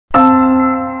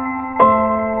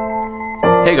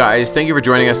Hey guys, thank you for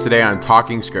joining us today on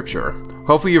Talking Scripture.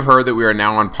 Hopefully you've heard that we are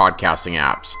now on podcasting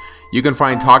apps. You can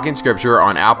find Talking Scripture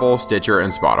on Apple, Stitcher,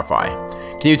 and Spotify.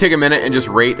 Can you take a minute and just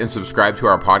rate and subscribe to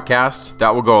our podcast?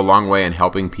 That will go a long way in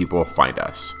helping people find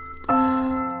us.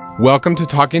 Welcome to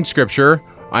Talking Scripture.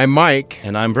 I'm Mike.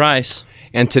 And I'm Bryce.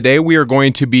 And today we are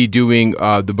going to be doing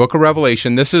the book of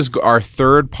Revelation. This is our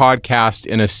third podcast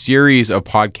in a series of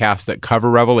podcasts that cover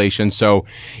Revelation. So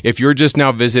if you're just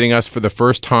now visiting us for the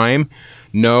first time,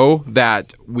 know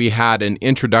that we had an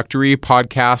introductory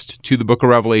podcast to the book of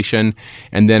Revelation,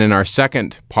 and then in our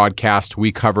second podcast,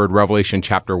 we covered Revelation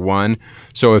chapter 1.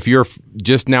 So if you're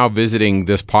just now visiting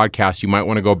this podcast, you might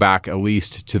want to go back at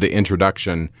least to the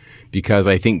introduction, because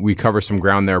I think we cover some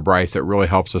ground there, Bryce, that really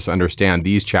helps us understand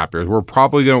these chapters. We're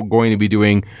probably going to be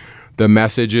doing the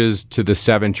messages to the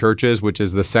seven churches, which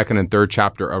is the second and third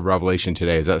chapter of Revelation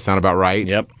today. Does that sound about right?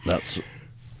 Yep, that's...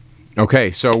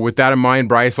 Okay, so with that in mind,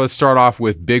 Bryce, let's start off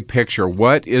with big picture.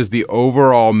 What is the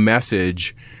overall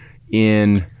message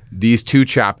in these two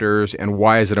chapters, and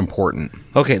why is it important?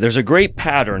 Okay, there's a great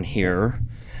pattern here.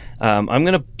 I'm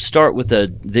going to start with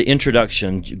the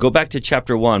introduction. Go back to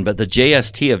chapter 1, but the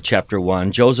JST of chapter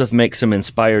 1, Joseph makes some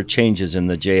inspired changes in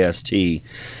the JST.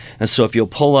 And so if you'll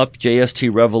pull up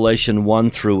JST Revelation 1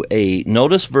 through 8,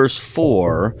 notice verse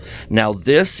 4. Now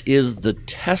this is the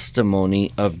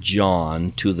testimony of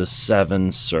John to the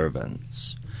seven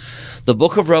servants. The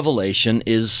book of Revelation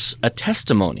is a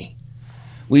testimony.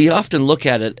 We often look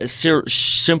at it as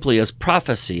simply as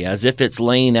prophecy, as if it's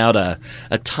laying out a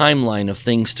timeline of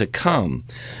things to come.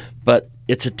 But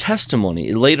it's a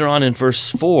testimony. Later on in verse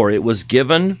 4, it was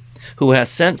given who has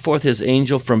sent forth his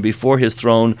angel from before his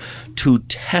throne to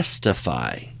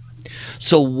testify.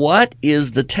 So what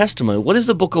is the testimony? What is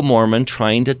the Book of Mormon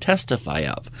trying to testify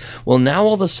of? Well, now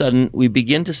all of a sudden we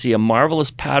begin to see a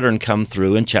marvelous pattern come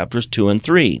through in chapters 2 and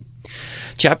 3.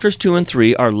 Chapters 2 and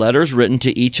 3 are letters written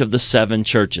to each of the seven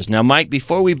churches. Now, Mike,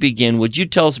 before we begin, would you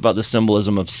tell us about the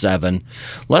symbolism of seven?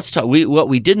 Let's talk. What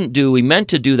we didn't do, we meant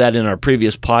to do that in our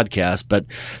previous podcast, but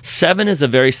 7 is a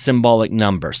very symbolic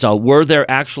number. So were there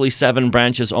actually 7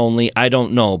 branches only? I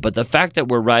don't know. But the fact that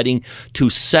we're writing to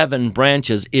 7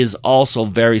 branches is also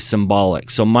very symbolic.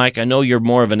 So, Mike, I know you're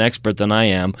more of an expert than I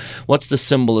am. What's the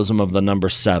symbolism of the number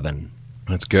 7?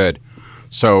 That's good.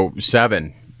 So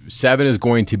 7 is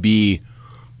going to be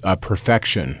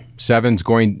perfection.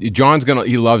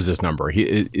 He loves this number.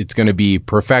 It's going to be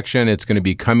perfection. It's going to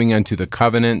be coming unto the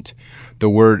covenant. The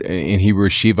word in Hebrew,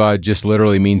 Shiva, just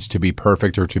literally means to be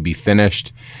perfect or to be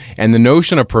finished. And the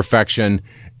notion of perfection,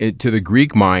 to the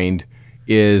Greek mind,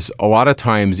 is a lot of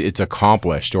times it's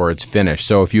accomplished or it's finished.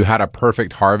 So if you had a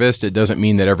perfect harvest, it doesn't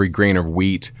mean that every grain of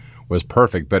wheat was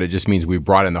perfect, but it just means we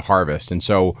brought in the harvest. And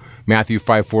so Matthew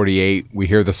 5:48, we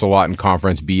hear this a lot in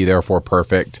conference, be therefore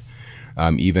perfect,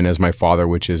 even as my Father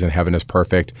which is in heaven is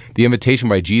perfect. The invitation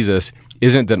by Jesus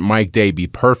isn't that Mike Day be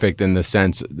perfect in the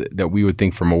sense that we would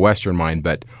think from a Western mind,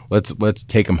 but let's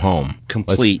take him home.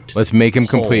 Complete. Let's make him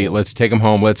complete. Let's take him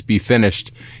home. Let's be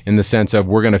finished in the sense of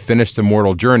we're going to finish the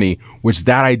mortal journey, which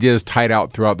that idea is tied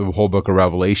out throughout the whole book of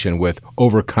Revelation with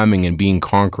overcoming and being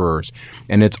conquerors.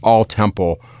 And it's all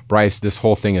temple. Bryce, this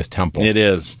whole thing is temple. It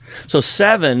is. So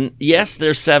 7, yes,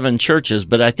 there's 7 churches,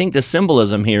 but I think the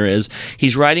symbolism here is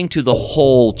he's writing to the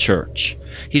whole church.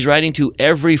 He's writing to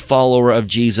every follower of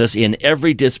Jesus in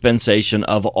every dispensation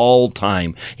of all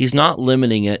time. He's not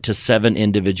limiting it to 7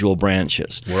 individual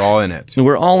branches. We're all in it.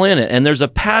 We're all in it. And there's a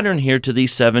pattern here to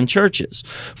these 7 churches.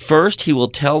 First, he will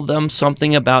tell them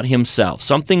something about himself,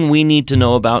 something we need to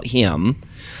know about him.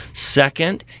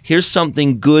 Second, here's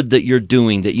something good that you're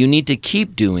doing that you need to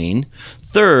keep doing.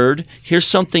 Third, here's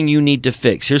something you need to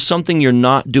fix. Here's something you're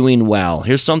not doing well.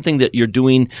 Here's something that you're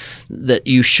doing that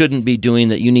you shouldn't be doing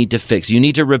that you need to fix. You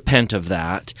need to repent of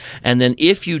that. And then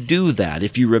if you do that,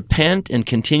 if you repent and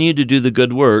continue to do the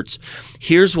good works,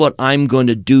 here's what I'm going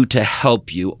to do to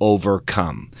help you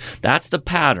overcome. That's the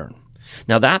pattern.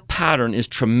 Now that pattern is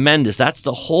tremendous. That's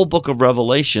the whole book of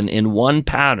Revelation in one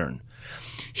pattern.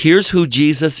 Here's who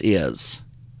Jesus is.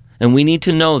 And we need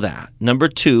to know that. Number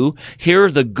 2, here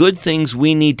are the good things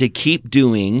we need to keep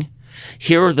doing.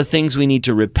 Here are the things we need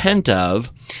to repent of.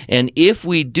 And if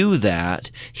we do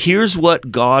that, here's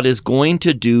what God is going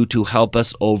to do to help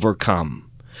us overcome.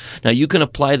 Now, you can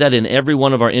apply that in every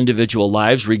one of our individual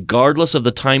lives, regardless of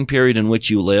the time period in which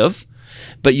you live.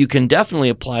 But you can definitely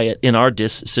apply it in our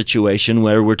situation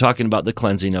where we're talking about the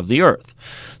cleansing of the earth.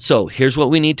 So here's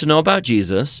what we need to know about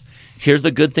Jesus. Here's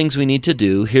the good things we need to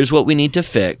do. Here's what we need to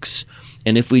fix.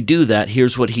 And if we do that,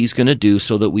 here's what he's going to do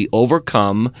so that we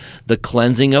overcome the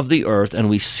cleansing of the earth and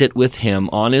we sit with him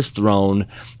on his throne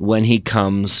when he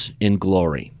comes in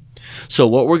glory. So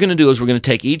what we're going to do is we're going to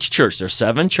take each church, there's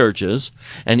 7 churches,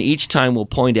 and each time we'll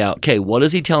point out, okay, what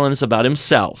is he telling us about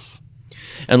himself?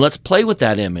 And let's play with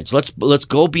that image. Let's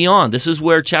go beyond. This is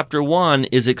where chapter 1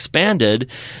 is expanded,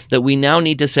 that we now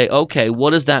need to say, okay, what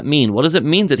does that mean? What does it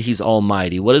mean that he's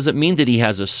almighty? What does it mean that he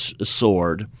has a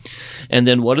sword? And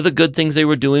then what are the good things they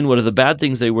were doing? What are the bad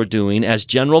things they were doing as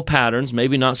general patterns,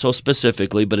 maybe not so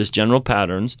specifically, but as general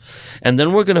patterns. And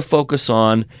then we're going to focus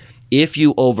on, if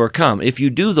you overcome, if you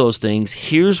do those things,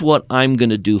 here's what I'm going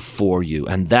to do for you.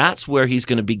 And that's where he's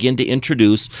going to begin to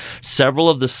introduce several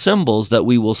of the symbols that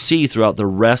we will see throughout the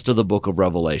rest of the book of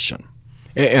Revelation.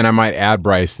 And I might add,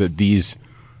 Bryce, that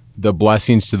the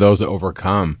blessings to those that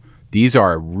overcome, these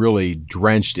are really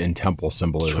drenched in temple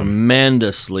symbolism.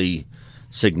 Tremendously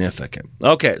significant.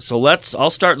 Okay, so I'll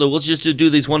start. Let's just do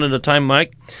these one at a time,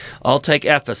 Mike. I'll take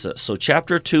Ephesus. So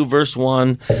chapter 2, verse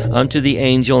 1, unto the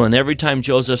angel, and every time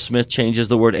Joseph Smith changes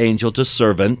the word angel to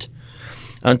servant,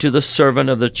 unto the servant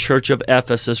of the church of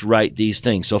Ephesus write these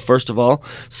things. So first of all,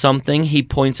 something he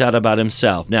points out about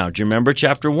himself. Now, do you remember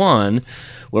chapter 1,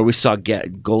 where we saw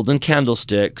golden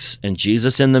candlesticks and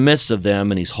Jesus in the midst of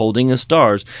them, and he's holding the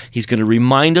stars? He's going to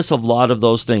remind us of a lot of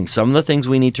those things, some of the things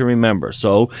we need to remember.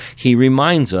 So he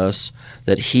reminds us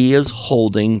that he is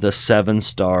holding the 7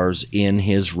 stars in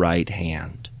his right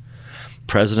hand.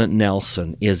 President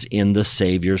Nelson is in the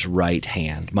Savior's right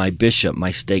hand. My bishop,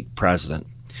 my stake president.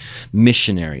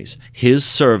 Missionaries, his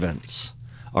servants,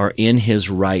 are in his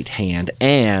right hand,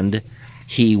 and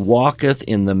he walketh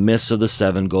in the midst of the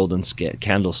 7 golden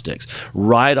candlesticks.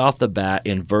 Right off the bat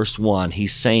in verse 1,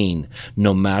 he's saying,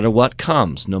 no matter what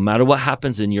comes, no matter what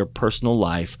happens in your personal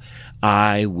life,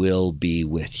 I will be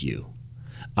with you.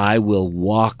 I will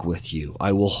walk with you.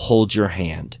 I will hold your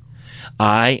hand.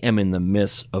 I am in the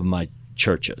midst of my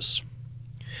churches.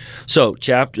 So,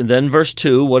 then verse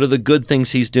 2, what are the good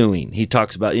things he's doing? He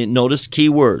talks about, notice key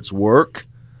words, work,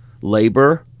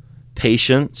 labor,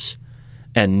 patience,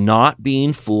 and not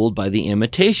being fooled by the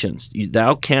imitations.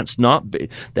 Thou canst not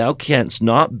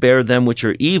bear them which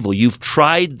are evil. You've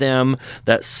tried them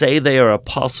that say they are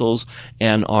apostles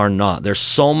and are not. There's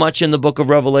so much in the book of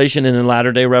Revelation and in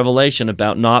latter-day Revelation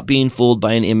about not being fooled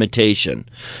by an imitation.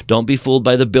 Don't be fooled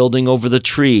by the building over the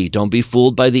tree. Don't be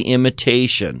fooled by the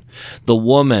imitation. The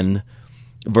woman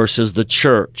versus the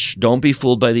church. Don't be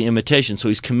fooled by the imitation. So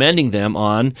he's commending them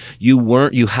on,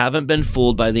 you haven't been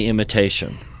fooled by the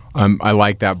imitation. I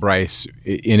like that, Bryce.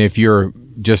 And if you're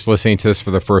just listening to this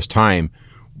for the first time,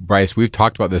 Bryce, we've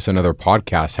talked about this in other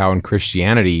podcasts, how in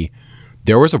Christianity,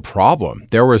 there was a problem.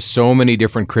 There were so many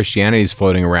different Christianities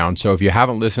floating around. So if you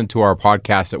haven't listened to our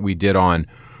podcast that we did on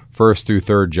 1st through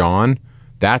 3rd John,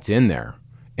 that's in there.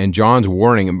 And John's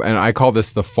warning, and I call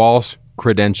this the false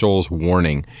credentials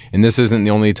warning. And this isn't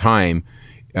the only time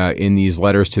in these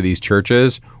letters to these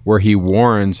churches where he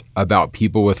warns about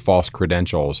people with false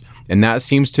credentials. And that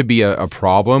seems to be a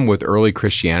problem with early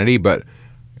Christianity, but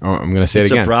I'm going to say it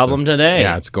again. It's a problem today.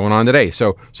 Yeah, it's going on today.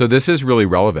 So this is really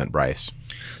relevant, Bryce.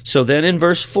 So then in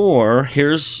verse 4,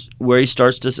 here's where he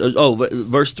starts to,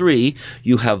 verse 3,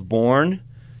 you have borne,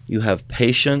 you have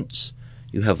patience,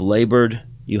 you have labored,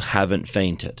 you haven't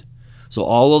fainted. So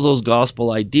all of those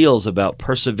gospel ideals about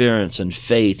perseverance and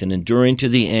faith and enduring to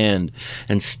the end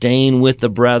and staying with the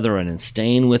brethren and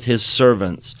staying with his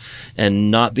servants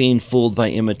and not being fooled by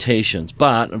imitations.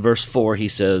 But in verse 4 he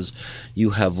says, you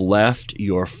have left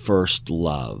your first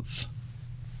love.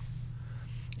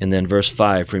 And then verse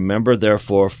 5, remember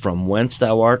therefore from whence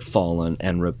thou art fallen,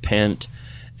 and repent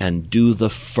and do the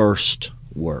first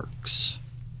works.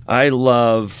 I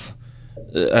love...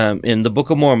 in the Book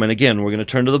of Mormon, again, we're going to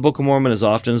turn to the Book of Mormon as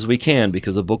often as we can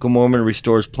because the Book of Mormon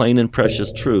restores plain and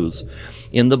precious truths.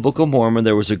 In the Book of Mormon,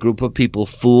 there was a group of people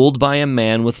fooled by a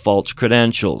man with false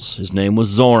credentials. His name was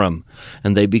Zoram,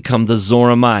 and they become the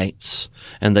Zoramites,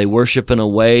 and they worship in a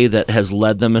way that has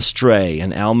led them astray,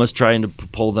 and Alma's trying to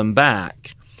pull them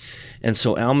back. And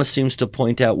so Alma seems to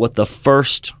point out what the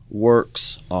first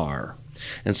works are.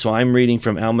 And so I'm reading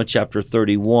from Alma chapter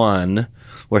 31,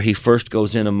 where he first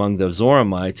goes in among the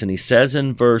Zoramites, and he says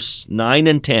in verse 9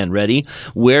 and 10, ready?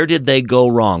 Where did they go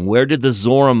wrong? Where did the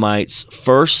Zoramites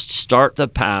first start the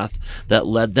path that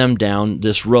led them down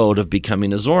this road of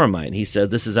becoming a Zoramite? He says,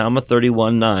 this is Alma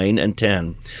 31, 9 and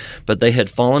 10. But they had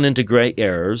fallen into great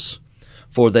errors,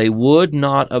 for they would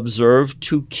not observe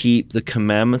to keep the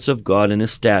commandments of God and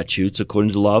his statutes according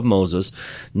to the law of Moses,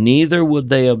 neither would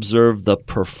they observe the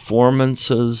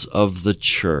performances of the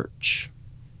church,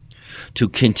 to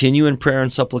continue in prayer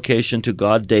and supplication to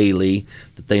God daily,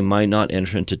 that they might not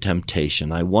enter into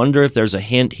temptation. I wonder if there's a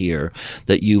hint here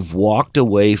that you've walked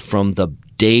away from the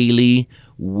daily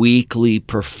weekly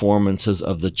performances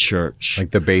of the church. Like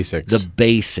the basics. The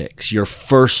basics, your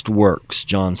first works,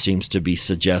 John seems to be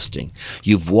suggesting.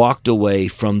 You've walked away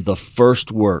from the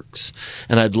first works.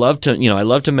 And I love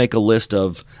to make a list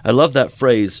of, I love that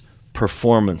phrase,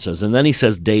 performances. And then he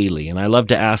says daily. And I love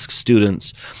to ask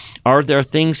students, are there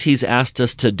things he's asked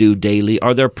us to do daily?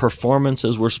 Are there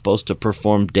performances we're supposed to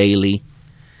perform daily?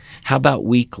 How about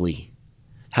weekly?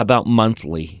 How about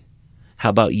monthly?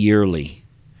 How about yearly?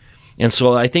 And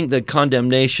so I think the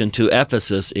condemnation to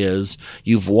Ephesus is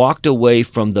you've walked away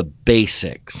from the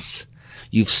basics.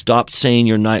 You've stopped saying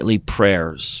your nightly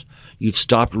prayers. You've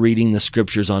stopped reading the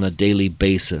scriptures on a daily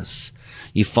basis.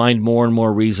 You find more and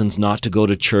more reasons not to go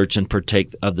to church and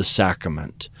partake of the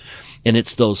sacrament. And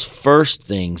it's those first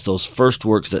things, those first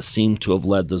works that seem to have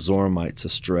led the Zoramites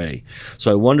astray.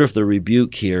 So I wonder if the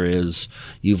rebuke here is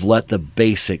you've let the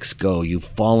basics go. You've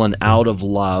fallen out of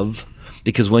love.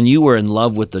 Because when you were in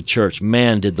love with the church,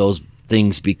 man, did those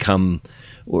things become,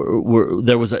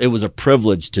 it was a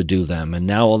privilege to do them. And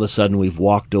now all of a sudden we've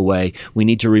walked away. We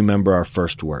need to remember our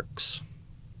first works.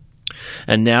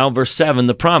 And now verse 7,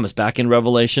 the promise, back in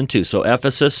Revelation 2. So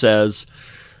Ephesus says,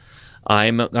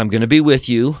 I'm going to be with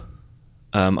you.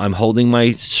 I'm holding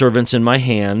my servants in my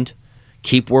hand.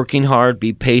 Keep working hard,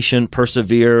 be patient,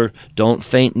 persevere, don't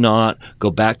faint not, go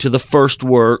back to the first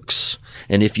works.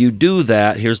 And if you do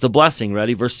that, here's the blessing.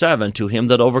 Ready? Verse 7, to him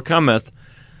that overcometh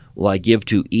will I give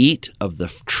to eat of the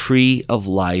tree of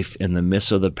life in the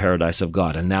midst of the paradise of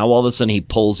God. And now all of a sudden he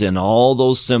pulls in all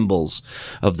those symbols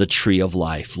of the tree of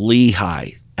life.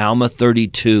 Lehi, Alma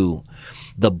 32,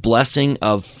 the blessing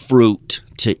of fruit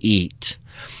to eat.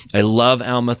 I love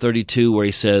Alma 32 where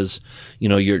he says,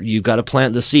 you've got to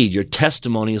plant the seed. Your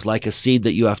testimony is like a seed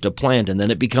that you have to plant, and then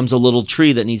it becomes a little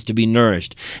tree that needs to be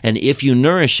nourished. And if you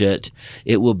nourish it,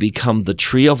 it will become the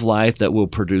tree of life that will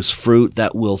produce fruit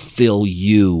that will fill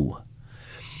you.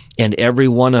 And every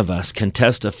one of us can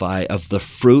testify of the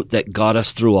fruit that got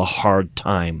us through a hard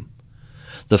time,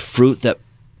 the fruit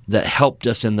that helped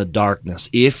us in the darkness.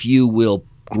 If you will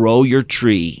grow your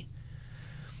tree,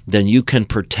 then you can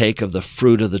partake of the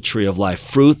fruit of the tree of life.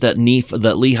 Fruit that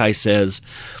Lehi says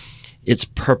its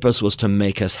purpose was to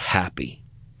make us happy.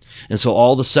 And so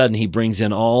all of a sudden he brings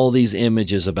in all these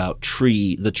images about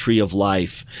the tree of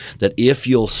life, that if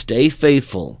you'll stay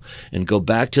faithful and go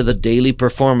back to the daily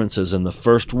performances and the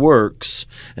first works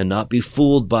and not be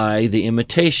fooled by the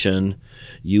imitation,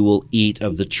 you will eat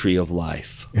of the tree of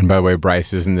life. And by the way,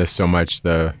 Bryce, isn't this so much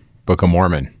the Book of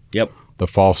Mormon? Yep. The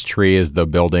false tree is the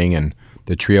building, and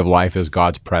the tree of life is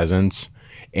God's presence.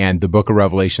 And the book of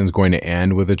Revelation is going to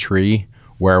end with a tree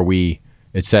where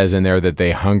it says in there that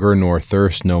they hunger nor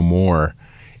thirst no more.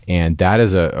 And that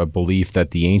is a belief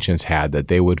that the ancients had, that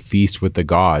they would feast with the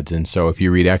gods. And so if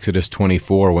you read Exodus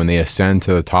 24, when they ascend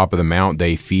to the top of the mount,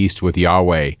 they feast with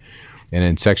Yahweh. And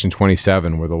in section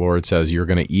 27, where the Lord says, you're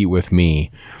going to eat with me.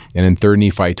 And in 3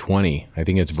 Nephi 20, I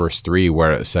think it's verse 3,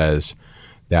 where it says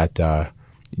that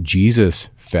Jesus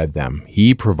fed them.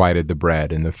 He provided the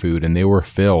bread and the food, and they were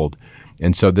filled.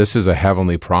 And so this is a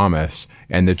heavenly promise.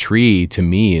 And the tree, to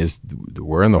me, is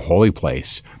we're in the holy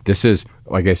place. This is,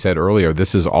 like I said earlier,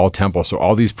 this is all temple. So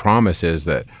all these promises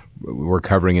that we're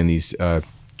covering in these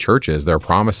churches, their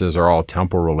promises are all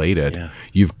temple related. Yeah.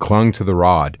 You've clung to the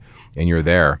rod, and you're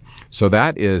there. So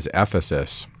that is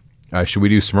Ephesus. Should we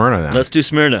do Smyrna now? Let's do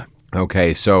Smyrna.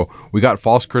 Okay, so we got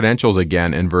false credentials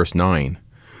again in verse 9.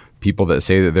 People that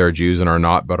say that they're Jews and are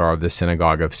not, but are of the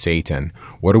synagogue of Satan.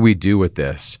 What do we do with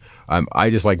this? I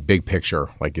just like big picture,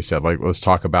 like you said. Like, let's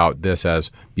talk about this as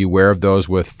beware of those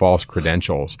with false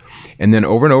credentials. And then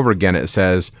over and over again it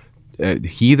says,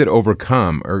 he that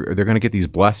overcome, or they're going to get these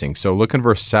blessings. So look in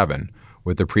verse 7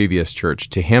 with the previous church.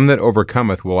 To him that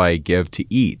overcometh will I give to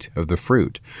eat of the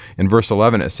fruit. In verse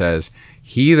 11 it says,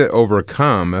 he that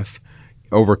overcometh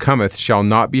shall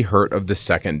not be hurt of the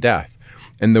second death.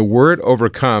 And the word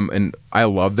overcome, and I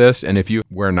love this, and if you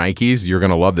wear Nikes, you're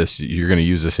going to love this. You're going to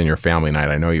use this in your family night.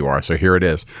 I know you are. So here it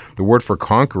is. The word for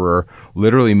conqueror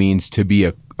literally means to be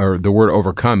the word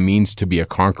overcome means to be a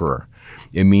conqueror.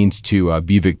 It means to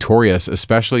be victorious,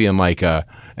 especially in like an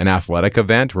athletic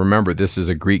event. Remember, this is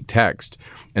a Greek text,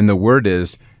 and the word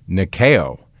is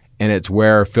Nikeo, and it's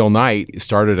where Phil Knight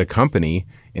started a company,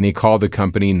 and he called the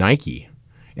company Nike.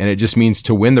 And it just means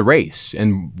to win the race.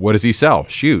 And what does he sell?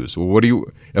 Shoes. Well,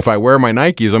 if I wear my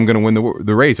Nikes, I'm going to win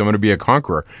the race. I'm going to be a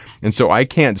conqueror. And so I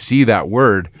can't see that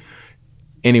word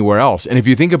anywhere else. And if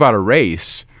you think about a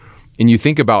race and you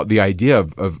think about the idea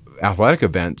of athletic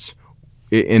events,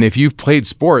 and if you've played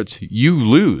sports, you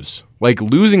lose. Like,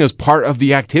 losing is part of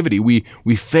the activity. We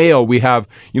fail. We have,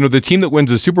 the team that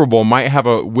wins the Super Bowl might have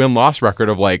a win-loss record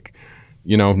of like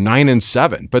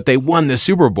 9-7, but they won the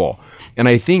Super Bowl. And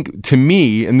I think, to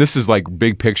me, and this is like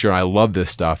big picture, I love this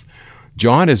stuff,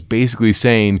 John is basically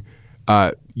saying,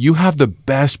 you have the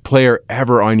best player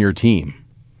ever on your team.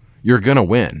 You're going to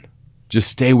win. Just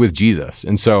stay with Jesus.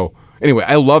 And so, anyway,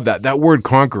 I love that. That word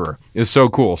conqueror is so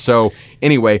cool. So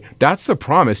anyway, that's the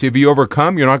promise. If you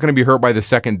overcome, you're not going to be hurt by the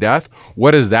second death.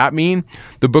 What does that mean?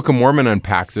 The Book of Mormon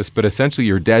unpacks this, but essentially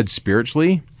you're dead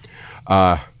spiritually.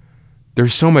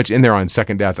 There's so much in there on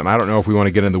second death, and I don't know if we want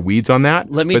to get in the weeds on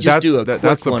that. Let me just do a quick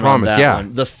that's the one promise. on that Yeah.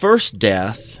 one. The first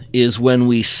death is when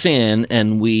we sin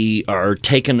and we are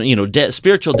taken,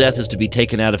 spiritual death is to be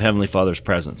taken out of Heavenly Father's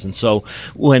presence. And so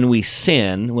when we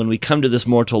sin, when we come to this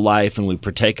mortal life and we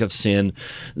partake of sin,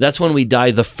 that's when we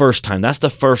die the first time. That's the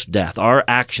first death. Our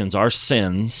actions, our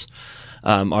sins,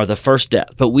 are the first death.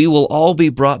 But we will all be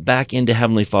brought back into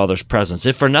Heavenly Father's presence,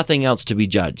 if for nothing else to be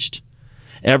judged.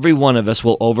 Every one of us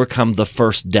will overcome the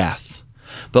first death.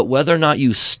 But whether or not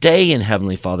you stay in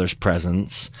Heavenly Father's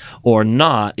presence or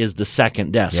not is the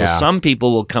second death. Yeah. So some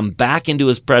people will come back into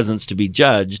His presence to be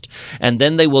judged, and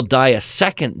then they will die a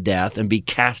second death and be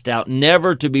cast out,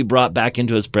 never to be brought back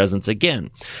into His presence again.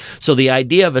 So the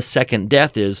idea of a second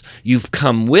death is, you've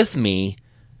come with me,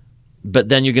 but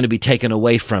then you're going to be taken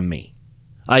away from me.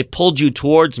 I pulled you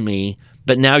towards me,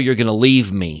 but now you're going to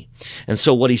leave me. And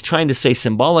so what He's trying to say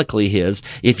symbolically is,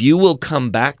 if you will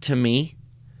come back to me,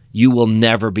 you will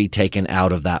never be taken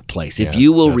out of that place. If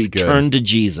you will return to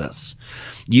Jesus,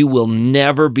 you will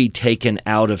never be taken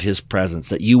out of His presence,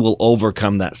 that you will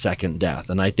overcome that second death.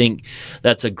 And I think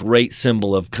that's a great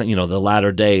symbol of, the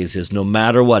latter days, is no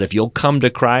matter what, if you'll come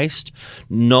to Christ,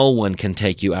 no one can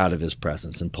take you out of His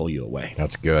presence and pull you away.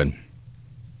 That's good.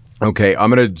 Okay, I'm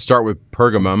going to start with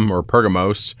Pergamum or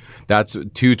Pergamos. That's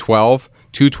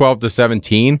 2:12 to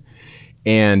 17.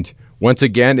 And once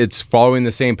again, it's following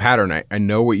the same pattern. I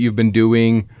know what you've been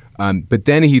doing. But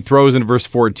then he throws in verse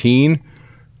 14,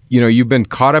 you've been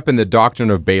caught up in the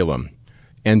doctrine of Balaam.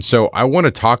 And so I want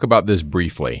to talk about this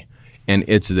briefly. And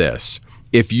it's this.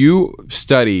 If you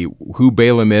study who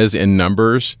Balaam is in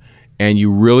Numbers and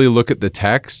you really look at the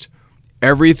text,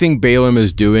 everything Balaam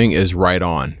is doing is right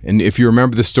on. And if you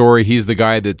remember the story, he's the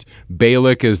guy that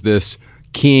Balak is this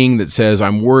king that says,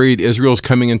 I'm worried Israel's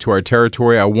coming into our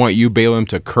territory. I want you, Balaam,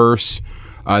 to curse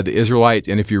the Israelites.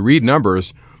 And if you read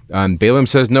Numbers, Balaam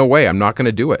says, no way, I'm not going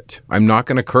to do it. I'm not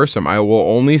going to curse them. I will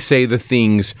only say the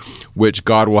things which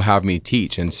God will have me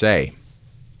teach and say.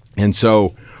 And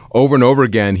so over and over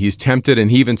again, he's tempted,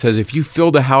 and he even says, if you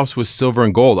fill the house with silver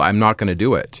and gold, I'm not going to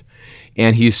do it.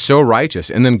 And he's so righteous.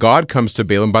 And then God comes to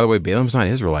Balaam. By the way, Balaam's not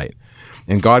Israelite.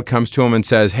 And God comes to him and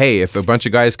says, hey, if a bunch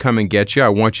of guys come and get you, I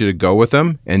want you to go with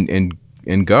them and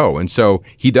go. And so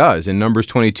he does. In Numbers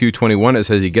 22:21, it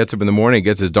says he gets up in the morning, he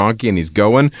gets his donkey, and he's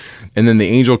going. And then the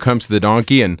angel comes to the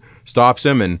donkey and stops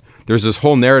him. And there's this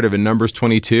whole narrative in Numbers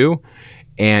 22.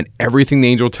 And everything the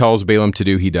angel tells Balaam to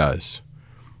do, he does.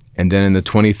 And then in the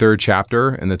 23rd chapter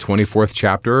and the 24th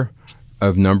chapter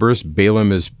of Numbers,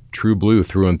 Balaam is true blue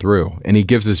through and through. And he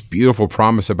gives this beautiful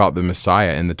promise about the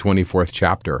Messiah in the 24th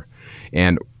chapter.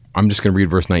 And I'm just going to read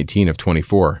verse 19 of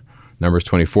 24. Numbers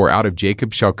 24, out of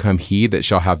Jacob shall come he that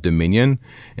shall have dominion,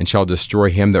 and shall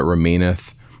destroy him that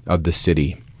remaineth of the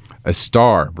city. A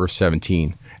star, verse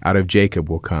 17, out of Jacob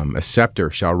will come. A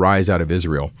scepter shall rise out of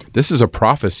Israel. This is a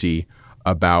prophecy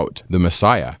about the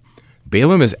Messiah.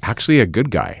 Balaam is actually a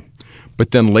good guy.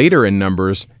 But then later in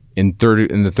Numbers, in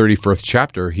the 31st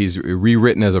chapter, he's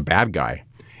rewritten as a bad guy.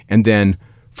 And then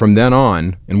from then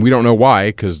on, and we don't know why,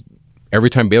 because every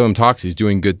time Balaam talks, he's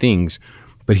doing good things,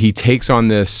 but he takes on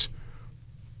this,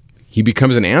 he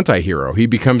becomes an anti-hero. He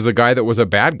becomes the guy that was a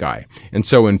bad guy. And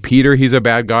so in Peter, he's a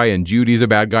bad guy, and Jude, he's a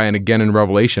bad guy, and again in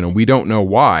Revelation, and we don't know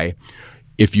why.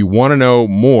 If you want to know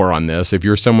more on this, if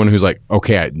you're someone who's like,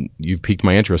 okay, you've piqued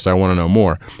my interest, I want to know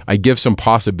more, I give some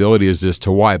possibilities as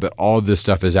to why, but all of this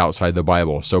stuff is outside the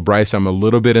Bible. So Bryce, I'm a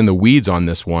little bit in the weeds on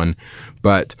this one,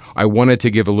 but I wanted to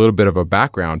give a little bit of a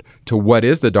background to what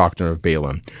is the doctrine of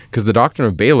Balaam. Because the doctrine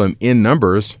of Balaam in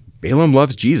Numbers, Balaam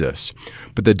loves Jesus,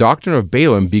 but the doctrine of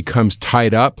Balaam becomes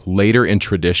tied up later in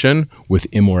tradition with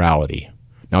immorality.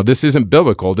 Now, this isn't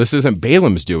biblical. This isn't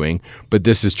Balaam's doing, but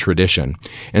this is tradition.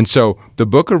 And so the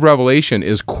book of Revelation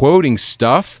is quoting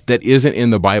stuff that isn't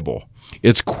in the Bible.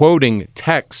 It's quoting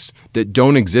texts that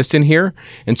don't exist in here.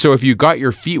 And so if you got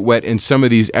your feet wet in some of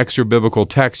these extra biblical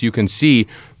texts, you can see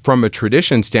from a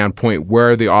tradition standpoint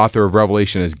where the author of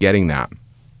Revelation is getting that.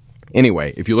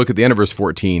 Anyway, if you look at the end of verse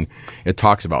 14, it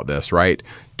talks about this, right?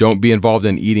 Don't be involved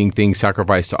in eating things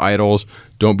sacrificed to idols.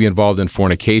 Don't be involved in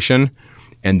fornication.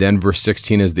 And then verse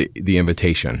 16 is the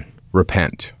invitation.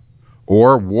 Repent.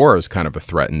 or war is kind of a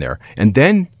threat in there. And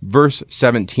then verse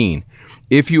 17,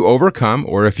 if you overcome,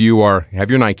 or if you have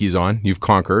your Nikes on, you've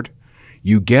conquered,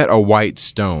 you get a white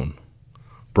stone.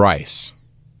 Bryce,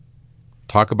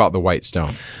 talk about the white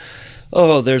stone.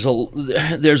 Oh, there's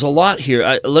a lot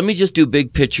here. Let me just do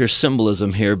big picture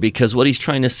symbolism here, because what he's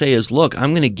trying to say is, look,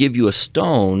 I'm going to give you a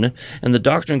stone, and the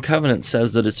Doctrine and Covenants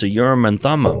says that it's a Urim and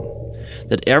Thummim,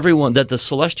 that the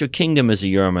celestial kingdom is a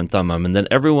Urim and Thummim, and that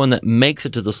everyone that makes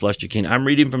it to the celestial kingdom, I'm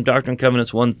reading from Doctrine and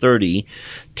Covenants 130,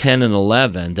 10 and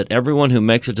 11, that everyone who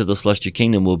makes it to the celestial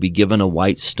kingdom will be given a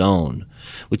white stone,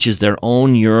 which is their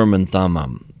own Urim and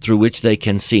Thummim, through which they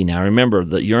can see. Now remember,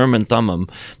 the Urim and Thummim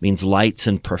means lights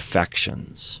and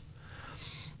perfections.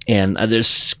 And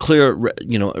there's clear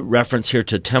reference here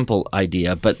to temple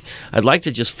idea, but I'd like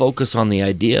to just focus on the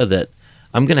idea that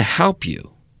I'm going to help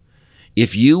you.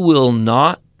 If you will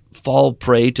not fall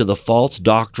prey to the false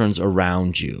doctrines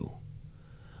around you,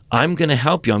 I'm going to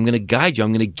help you. I'm going to guide you.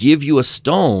 I'm going to give you a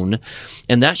stone.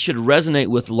 And that should resonate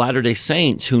with Latter-day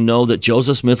Saints who know that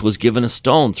Joseph Smith was given a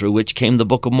stone through which came the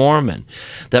Book of Mormon,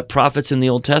 that prophets in the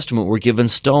Old Testament were given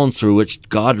stones through which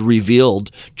God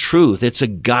revealed truth. It's a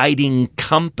guiding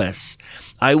compass.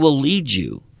 I will lead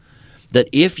you. That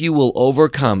if you will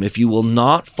overcome, if you will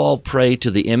not fall prey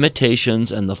to the imitations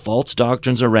and the false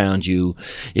doctrines around you,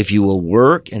 if you will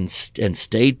work and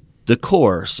stay the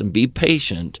course and be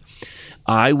patient,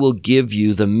 I will give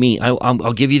you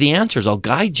I'll give you the answers. I'll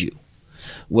guide you.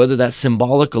 Whether that's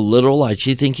symbolic or literal, I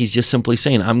think he's just simply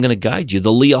saying, I'm going to guide you. The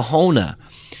Liahona,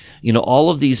 all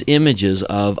of these images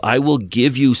of, I will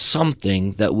give you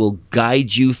something that will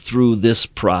guide you through this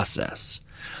process.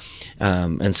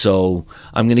 And so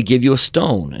I'm going to give you a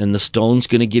stone, and the stone's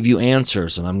going to give you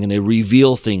answers, and I'm going to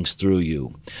reveal things through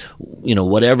you.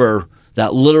 Whatever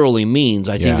that literally means,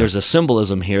 I think there's a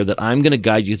symbolism here that I'm going to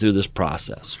guide you through this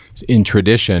process. In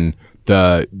tradition,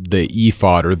 the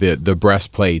ephod, or the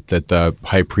breastplate that the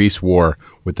high priest wore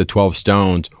with the 12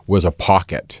 stones, was a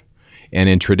pocket. And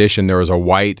in tradition, there was a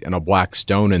white and a black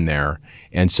stone in there.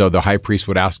 And so the high priest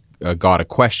would ask God a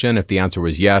question. If the answer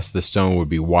was yes, the stone would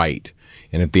be white.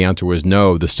 And if the answer was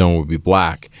no, the stone would be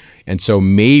black. And so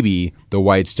maybe the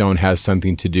white stone has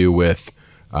something to do with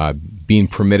being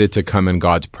permitted to come in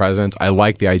God's presence. I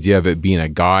like the idea of it being a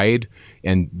guide.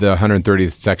 And the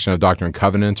 130th section of Doctrine and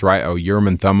Covenants, right? Urim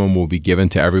and Thummim will be given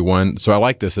to everyone. So I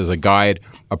like this as a guide,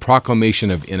 a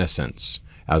proclamation of innocence,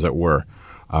 as it were.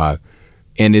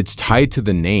 And it's tied to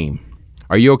the name.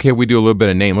 Are you okay if we do a little bit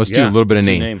of name? Let's do a little bit of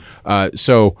name.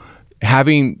 So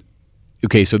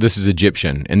this is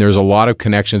Egyptian, and there's a lot of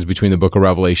connections between the Book of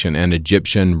Revelation and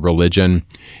Egyptian religion,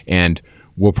 and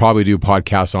we'll probably do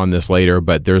podcasts on this later,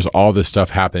 but there's all this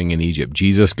stuff happening in Egypt.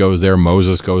 Jesus goes there,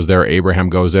 Moses goes there, Abraham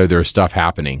goes there, there's stuff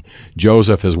happening.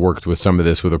 Joseph has worked with some of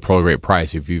this with A Pearl of Great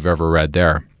Price, if you've ever read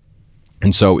there.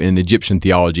 And so in Egyptian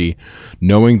theology,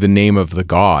 knowing the name of the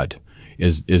God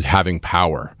is having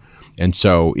power. And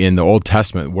so in the Old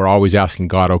Testament, we're always asking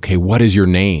God, okay, what is your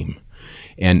name?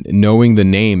 And knowing the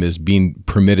name is being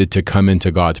permitted to come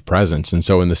into God's presence. And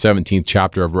so in the 17th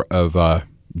chapter of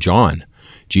John,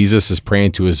 Jesus is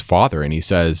praying to his Father, and he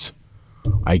says,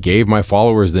 I gave my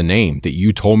followers the name that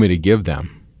you told me to give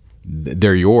them.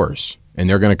 They're yours, and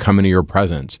they're going to come into your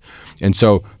presence. And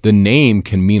so the name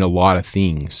can mean a lot of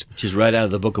things. Which is right out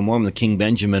of the Book of Mormon. The King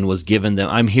Benjamin was given them,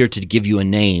 I'm here to give you a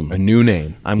name. A new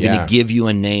name. I'm going to give you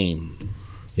a name.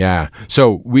 Yeah.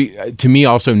 So to me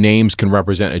also, names can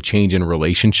represent a change in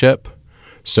relationship.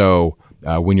 So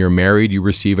when you're married, you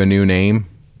receive a new name,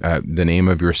 the name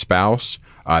of your spouse.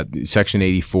 Section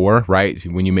 84, right?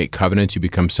 When you make covenants, you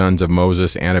become sons of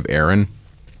Moses and of Aaron.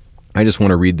 I just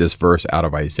want to read this verse out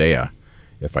of Isaiah,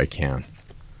 if I can.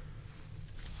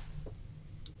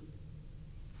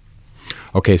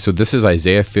 Okay, so this is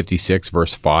Isaiah 56,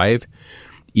 verse 5.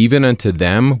 Even unto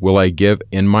them will I give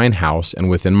in mine house and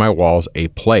within my walls a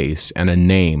place and a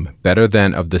name better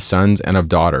than of the sons and of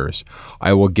daughters.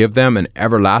 I will give them an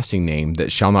everlasting name that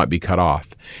shall not be cut off.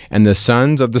 And the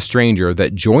sons of the stranger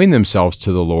that join themselves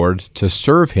to the Lord to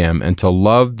serve him and to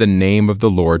love the name of the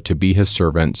Lord to be his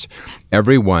servants,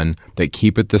 every one that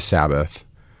keepeth the Sabbath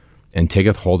and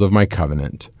taketh hold of my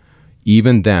covenant,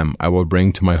 even them I will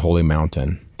bring to my holy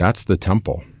mountain. That's the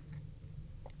temple.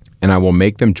 And I will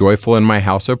make them joyful in my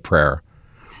house of prayer.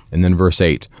 And then verse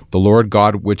 8, the Lord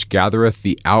God which gathereth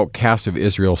the outcast of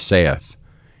Israel saith,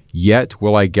 Yet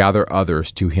will I gather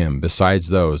others to him besides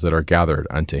those that are gathered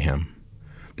unto him.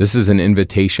 This is an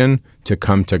invitation to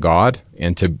come to God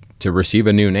and to receive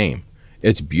a new name.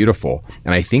 It's beautiful.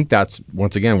 And I think that's,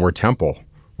 once again, we're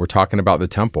talking about the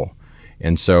temple.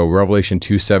 And so Revelation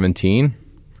 2:17,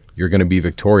 You're going to be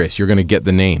victorious. You're going to get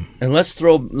the name. And let's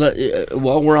throw,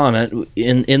 while we're on it,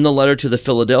 in the letter to the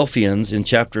Philadelphians in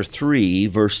chapter 3,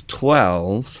 verse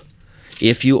 12,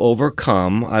 if you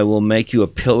overcome, I will make you a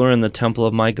pillar in the temple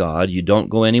of my God. You don't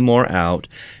go any more out,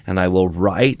 and I will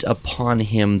write upon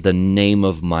him the name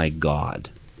of my God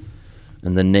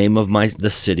and the name of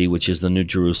the city, which is the New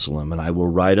Jerusalem, and I will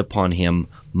write upon him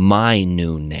my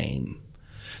new name.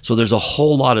 So there's a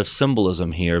whole lot of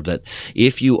symbolism here that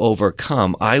if you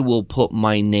overcome, I will put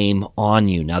my name on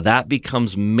you. Now that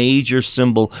becomes major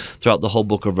symbol throughout the whole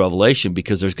book of Revelation,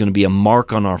 because there's going to be a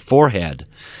mark on our forehead.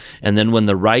 And then when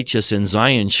the righteous in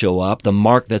Zion show up, the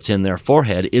mark that's in their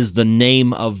forehead is the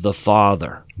name of the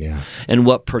Father. Yeah. And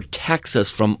what protects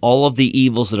us from all of the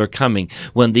evils that are coming.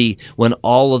 When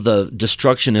all of the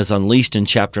destruction is unleashed in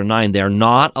chapter 9, they're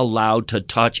not allowed to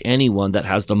touch anyone that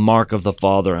has the mark of the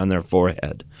Father on their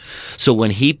forehead. So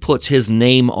when he puts his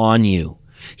name on you,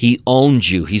 he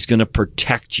owns you. He's going to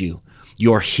protect you.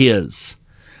 You're his.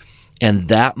 And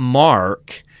that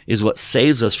mark is what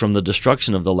saves us from the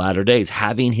destruction of the latter days,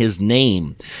 having his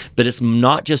name. But it's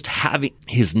not just having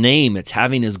his name, it's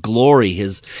having his glory,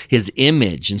 his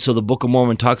image. And so the Book of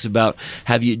Mormon talks about,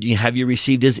 have you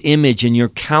received his image in your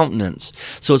countenance?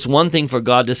 So it's one thing for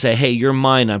God to say, hey, you're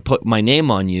mine, I put my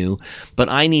name on you, but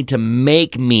I need to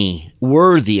make me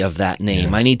worthy of that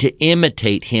name. Yeah. I need to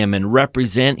imitate him and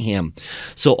represent him.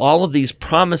 So all of these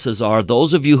promises are,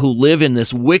 those of you who live in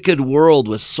this wicked world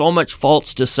with so much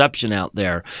false deception out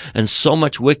there, and so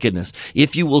much wickedness,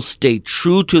 if you will stay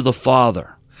true to the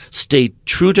Father, stay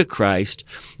true to Christ,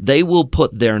 they will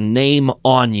put their name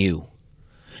on you.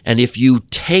 And if you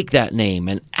take that name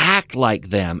and act like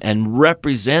them and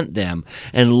represent them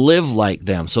and live like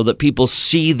them so that people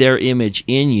see their image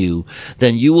in you,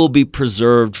 then you will be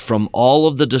preserved from all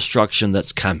of the destruction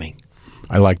that's coming.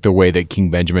 I like the way that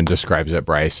King Benjamin describes it,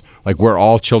 Bryce. Like, we're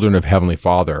all children of Heavenly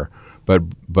Father, but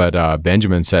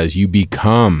Benjamin says you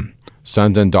become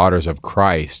sons and daughters of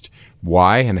Christ.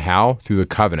 Why and how? Through the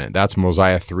covenant. That's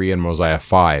Mosiah 3 and Mosiah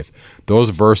 5. Those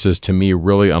verses, to me,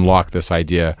 really unlock this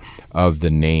idea of the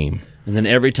name. And then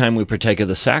every time we partake of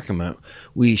the sacrament,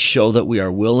 we show that we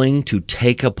are willing to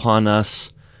take upon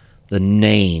us the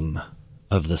name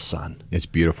of the Son. It's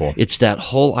beautiful. It's that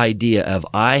whole idea of,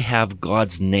 I have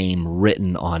God's name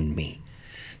written on me,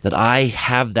 that I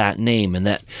have that name, and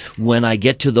that when I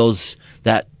get to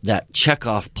that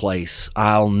checkoff place,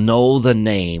 I'll know the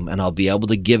name and I'll be able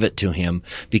to give it to him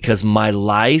because my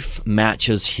life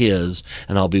matches his,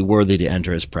 and I'll be worthy to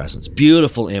enter his presence.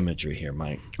 Beautiful imagery here,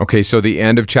 Mike. Okay, so the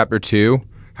end of chapter 2,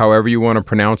 however you want to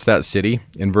pronounce that city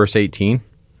in verse 18.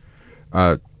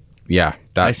 I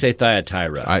say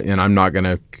Thyatira. And I'm not going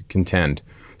to contend.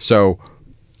 So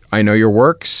I know your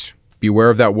works. Beware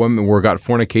of that woman. We've got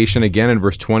fornication again in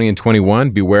verse 20 and 21.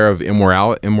 Beware of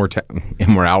immorality.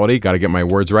 Got to get my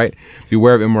words right.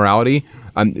 Beware of immorality.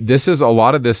 A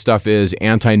lot of this stuff is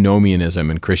antinomianism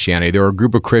in Christianity. There were a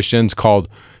group of Christians called,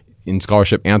 in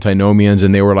scholarship, antinomians,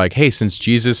 and they were like, hey, since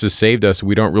Jesus has saved us,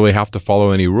 we don't really have to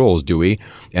follow any rules, do we?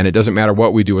 And it doesn't matter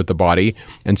what we do with the body.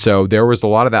 And so there was a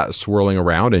lot of that swirling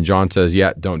around, and John says,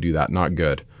 yeah, don't do that. Not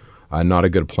good. Not a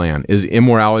good plan. Is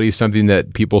immorality something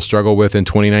that people struggle with in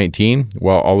 2019?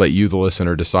 Well, I'll let you, the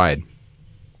listener, decide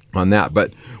on that.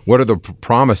 But what are the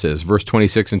promises? Verse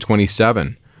 26 and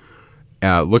 27.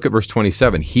 Look at verse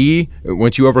 27.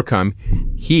 Once you overcome,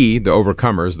 the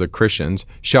overcomers, the Christians,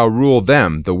 shall rule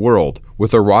them, the world,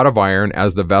 with a rod of iron,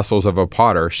 as the vessels of a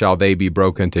potter shall they be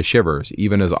broken to shivers,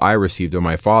 even as I received of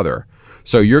my Father.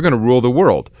 So you're going to rule the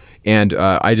world. And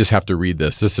I just have to read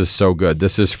this. This is so good.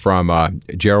 This is from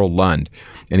Gerald Lund.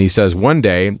 And he says, one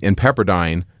day in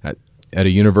Pepperdine, at a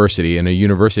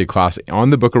university class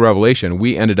on the book of Revelation,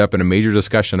 we ended up in a major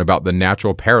discussion about the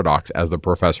natural paradox, as the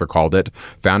professor called it,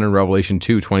 found in Revelation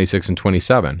 2, 26 and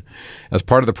 27. As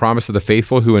part of the promise of the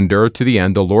faithful who endured to the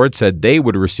end, the Lord said they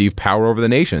would receive power over the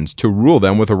nations to rule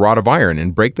them with a rod of iron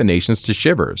and break the nations to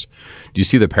shivers. Do you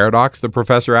see the paradox, the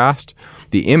professor asked?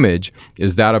 The image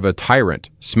is that of a tyrant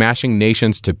smashing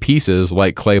nations to pieces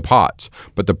like clay pots,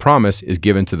 but the promise is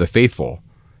given to the faithful.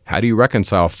 How do you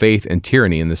reconcile faith and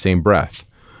tyranny in the same breath?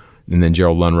 And then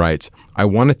Gerald Lund writes, I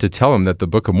wanted to tell him that the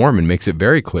Book of Mormon makes it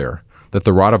very clear that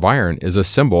the rod of iron is a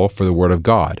symbol for the Word of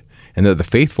God, and that the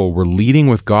faithful were leading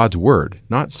with God's Word,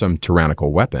 not some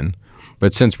tyrannical weapon.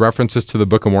 But since references to the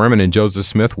Book of Mormon and Joseph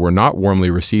Smith were not warmly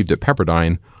received at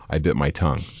Pepperdine, I bit my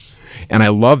tongue. And I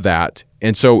love that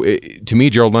And so to me,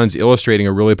 Gerald Lund's illustrating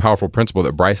a really powerful principle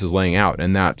that Bryce is laying out,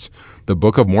 and that's the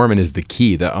Book of Mormon is the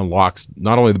key that unlocks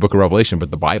not only the Book of Revelation, but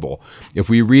the Bible. If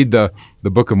we read the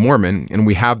Book of Mormon and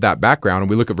we have that background and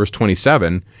we look at verse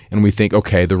 27 and we think,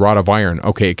 okay, the rod of iron,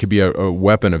 okay, it could be a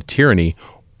weapon of tyranny,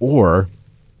 or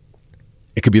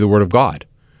it could be the Word of God.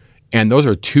 And those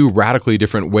are two radically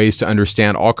different ways to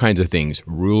understand all kinds of things.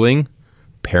 Ruling,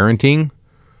 parenting.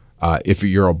 If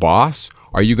you're a boss,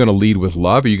 are you going to lead with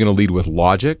love? Are you going to lead with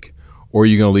logic? Or are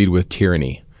you going to lead with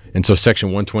tyranny? And so section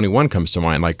 121 comes to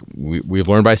mind. Like we've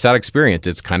learned by sad experience,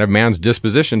 it's kind of man's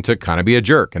disposition to kind of be a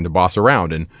jerk and to boss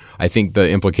around. And I think the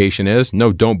implication is,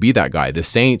 no, don't be that guy. The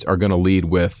saints are going to lead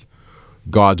with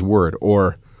God's word,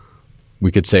 or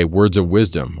we could say words of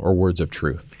wisdom or words of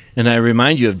truth. And I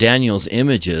remind you of Daniel's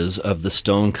images of the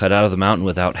stone cut out of the mountain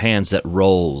without hands that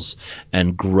rolls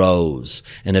and grows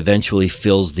and eventually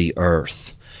fills the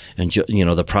earth. And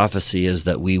the prophecy is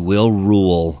that we will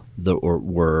rule the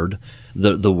world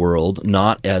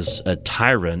not as a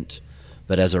tyrant,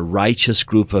 but as a righteous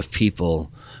group of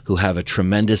people who have a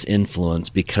tremendous influence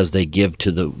because they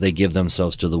give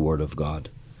themselves to the Word of God.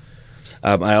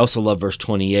 I also love verse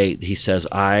 28. He says,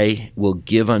 "I will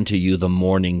give unto you the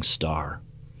morning star."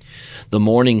 The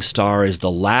morning star is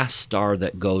the last star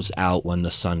that goes out when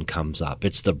the sun comes up.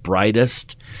 It's the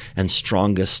brightest and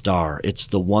strongest star. It's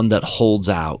the one that holds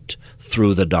out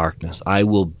through the darkness. I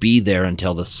will be there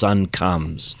until the sun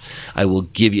comes. I will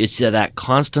give you, it's that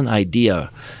constant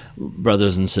idea,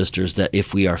 brothers and sisters, that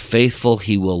if we are faithful,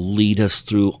 he will lead us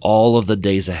through all of the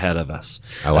days ahead of us.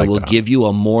 I will give you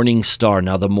a morning star.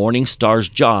 Now, the morning star's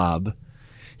job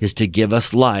is to give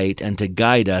us light and to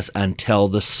guide us until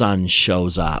the sun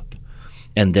shows up.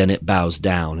 And then it bows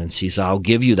down and says, I'll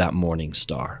give you that morning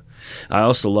star. I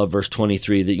also love verse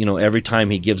 23 that, every time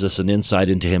he gives us an insight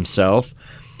into himself,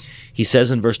 he says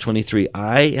in verse 23,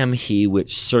 I am he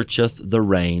which searcheth the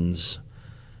reins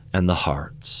and the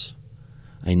hearts.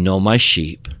 I know my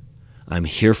sheep. I'm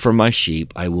here for my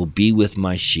sheep. I will be with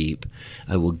my sheep.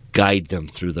 I will guide them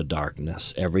through the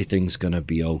darkness. Everything's going to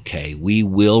be okay. We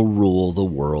will rule the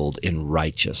world in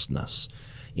righteousness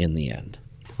in the end.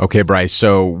 Okay, Bryce,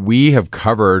 so we have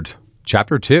covered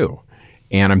chapter 2,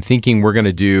 and I'm thinking we're going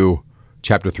to do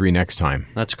chapter 3 next time.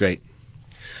 That's great.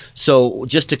 So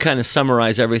just to kind of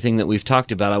summarize everything that we've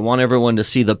talked about, I want everyone to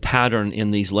see the pattern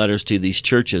in these letters to these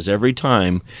churches. Every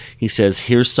time he says,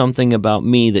 here's something about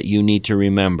me that you need to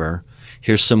remember.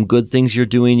 Here's some good things you're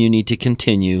doing you need to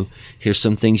continue. Here's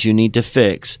some things you need to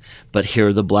fix. But here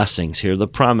are the blessings. Here are the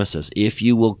promises. If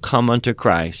you will come unto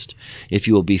Christ, if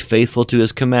you will be faithful to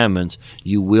his commandments,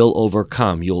 you will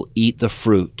overcome. You'll eat the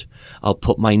fruit. I'll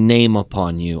put my name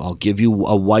upon you. I'll give you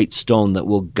a white stone that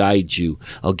will guide you.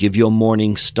 I'll give you a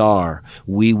morning star.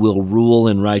 We will rule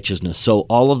in righteousness. So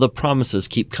all of the promises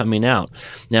keep coming out.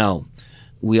 Now,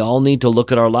 we all need to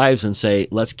look at our lives and say,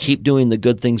 let's keep doing the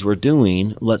good things we're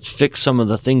doing. Let's fix some of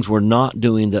the things we're not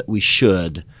doing that we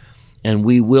should, and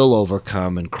we will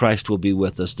overcome, and Christ will be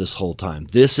with us this whole time.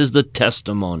 This is the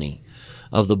testimony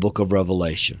of the book of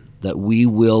Revelation, that we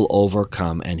will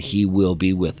overcome, and he will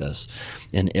be with us,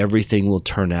 and everything will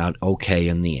turn out okay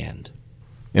in the end.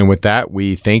 And with that,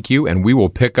 we thank you, and we will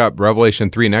pick up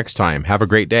Revelation 3 next time. Have a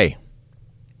great day.